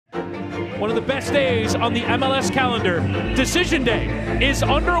One of the best days on the MLS calendar. Decision Day is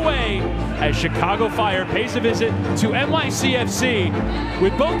underway as Chicago Fire pays a visit to NYCFC,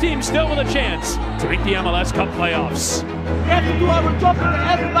 with both teams still with a chance to make the MLS Cup playoffs. We have to do our job for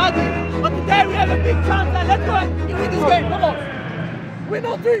everybody, but today we have a big chance, and let's go and win this game. Come on! Win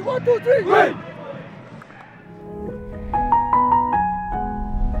on three. 1, 2, 3. Win!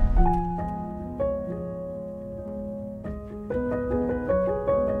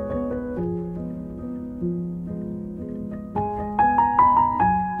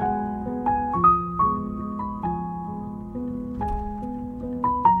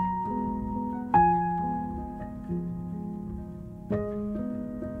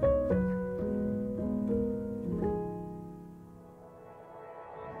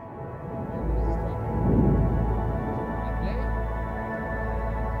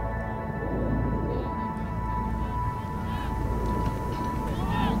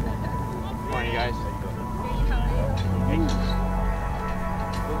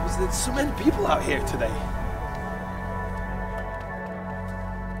 There's so many people out here today.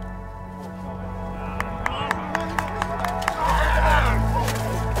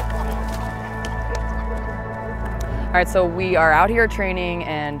 All right, so we are out here training,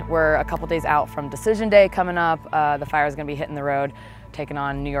 and we're a couple days out from Decision Day coming up. The Fire is going to be hitting the road, taking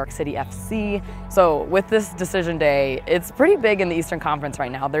on New York City FC. So with this Decision Day, it's pretty big in the Eastern Conference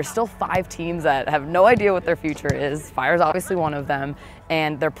right now. There's still 5 teams that have no idea what their future is. Fire's obviously one of them,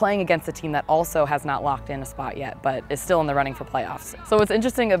 and they're playing against a team that also has not locked in a spot yet, but is still in the running for playoffs. So what's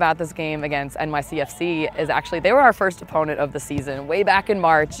interesting about this game against NYCFC is actually they were our first opponent of the season way back in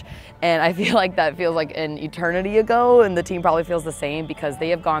March, and I feel like that feels like an eternity ago, and the team probably feels the same because they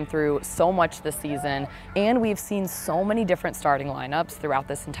have gone through so much this season, and we've seen so many different starting lineups throughout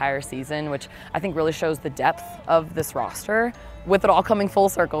this entire season, which I think really shows the depth of this roster, with it all coming full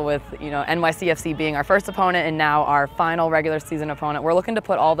circle with, NYCFC being our first opponent and now our final regular season opponent. We're looking to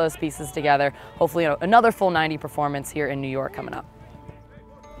put all those pieces together, hopefully another full 90 performance here in New York coming up.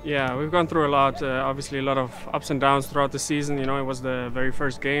 Yeah, we've gone through a lot, obviously a lot of ups and downs throughout the season. It was the very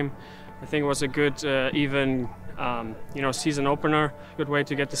first game. I think it was a good, even season opener, good way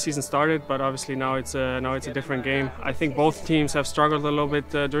to get the season started. But obviously now it's a different game. I think both teams have struggled a little bit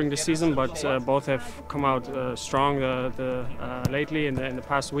during the season, but both have come out strong lately in the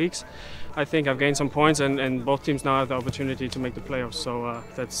past weeks. I think I've gained some points, and both teams now have the opportunity to make the playoffs. So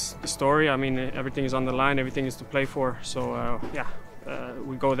that's the story. I mean, everything is on the line, everything is to play for. So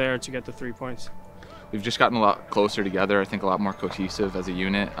we go there to get the 3 points. We've just gotten a lot closer together, I think a lot more cohesive as a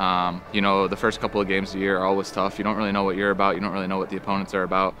unit. The first couple of games of the year are always tough. You don't really know what you're about, you don't really know what the opponents are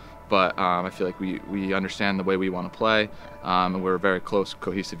about, but I feel like we understand the way we want to play, and we're a very close,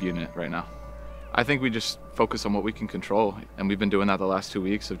 cohesive unit right now. I think we just focus on what we can control, and we've been doing that the last 2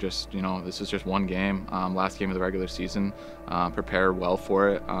 weeks of just, this is just one game, last game of the regular season, prepare well for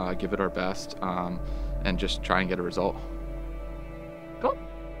it, give it our best, and just try and get a result. Cool.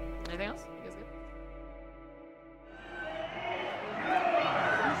 Anything else? You guys good?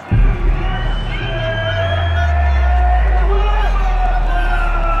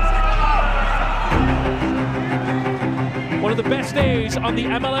 One of the best days on the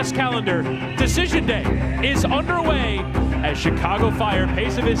MLS calendar. Decision Day is underway as Chicago Fire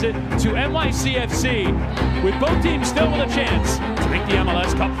pays a visit to NYCFC, with both teams still with a chance to make the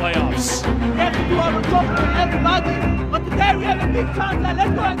MLS Cup playoffs. We have to do our job for everybody, but today we have a big chance, and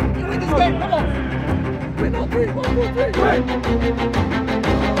let's go and win this game. Come on! Win on three. 1, 2, 3.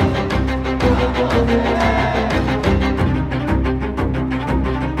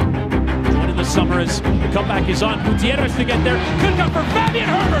 Joining the summer as the comeback is on. Gutierrez to get there. Good cut for Fabian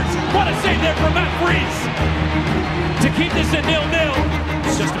Herberts. What a save there from Matt Freese to keep this at 0-0.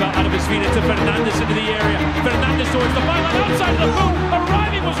 Just about out of his feet into Fernandez into the area. Fernandez towards the byline, outside of the boot.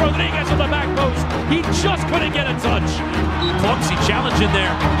 Arriving was Rodriguez on the back post. He just couldn't get a touch. Clumsy challenge in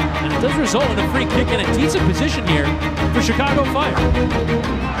there. And it does result in a free kick in a decent position here for Chicago Fire.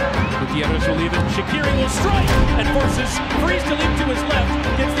 Gutierrez will leave it. Shaqiri will strike and forces Freese to leap to his left.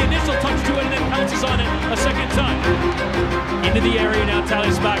 Gets the initial touch to it and then pounces on it a second time. Into the area now,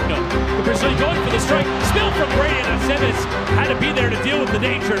 Thales Magno. The Brazilian going for the strike. Spill from Brady, and Aceves had to be there to deal with the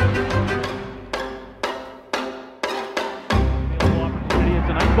danger. Opportunity. It's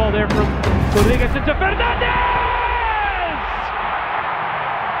a nice ball there from Rodriguez into Fernandez!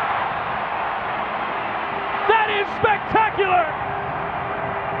 That is spectacular!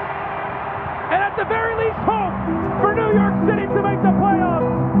 And at the very least, hope for New York City to make the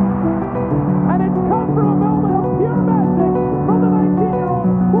playoffs. And it's come from a moment of pure magic from the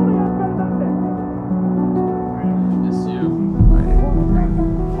 19-year-old Julian Fernandez. Miss you.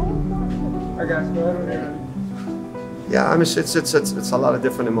 guys. Go ahead. Yeah, I mean, it's a lot of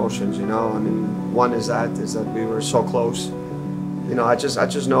different emotions, you know. I mean, one is that we were so close. You know, I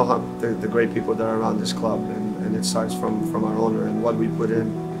just know how the great people that are around this club, and it starts from our owner and what we put in,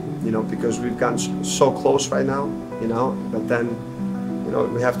 you know, because we've gotten so close right now, you know. But then, you know,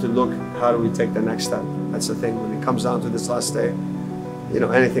 we have to look, how do we take the next step? That's the thing. When it comes down to this last day, you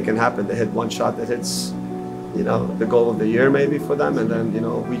know, anything can happen. They hit one shot that hits, you know, the goal of the year maybe for them, and then, you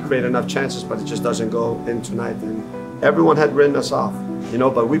know, we create enough chances, but it just doesn't go in tonight. And everyone had written us off, you know,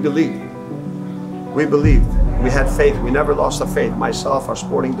 but we believed. We believed. We had faith. We never lost the faith. Myself, our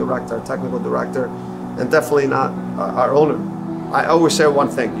sporting director, our technical director, and definitely not our owner. I always say one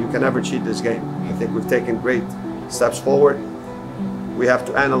thing: you can never cheat this game. I think we've taken great steps forward. We have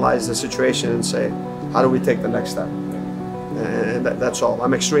to analyze the situation and say, how do we take the next step? And that's all.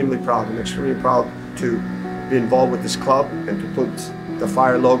 I'm extremely proud. I'm extremely proud to be involved with this club and to put the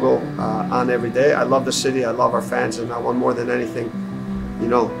Fire logo on every day. I love the city. I love our fans, and I want more than anything, you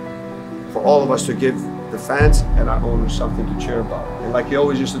know, for all of us to give the fans and our owners something to cheer about. And like he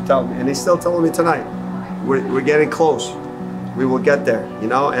always used to tell me, and he's still telling me tonight, we're getting close. We will get there, you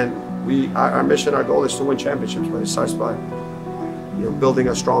know. And our mission, our goal is to win championships, but it starts by, you know, building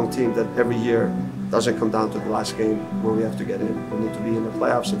a strong team that every year doesn't come down to the last game where we have to get in. We need to be in the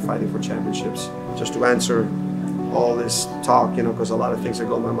playoffs and fighting for championships. Just to answer all this talk, you know, because a lot of things that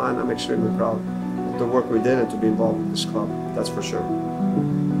go in my mind, I'm extremely proud of the work we did and to be involved with this club. That's for sure.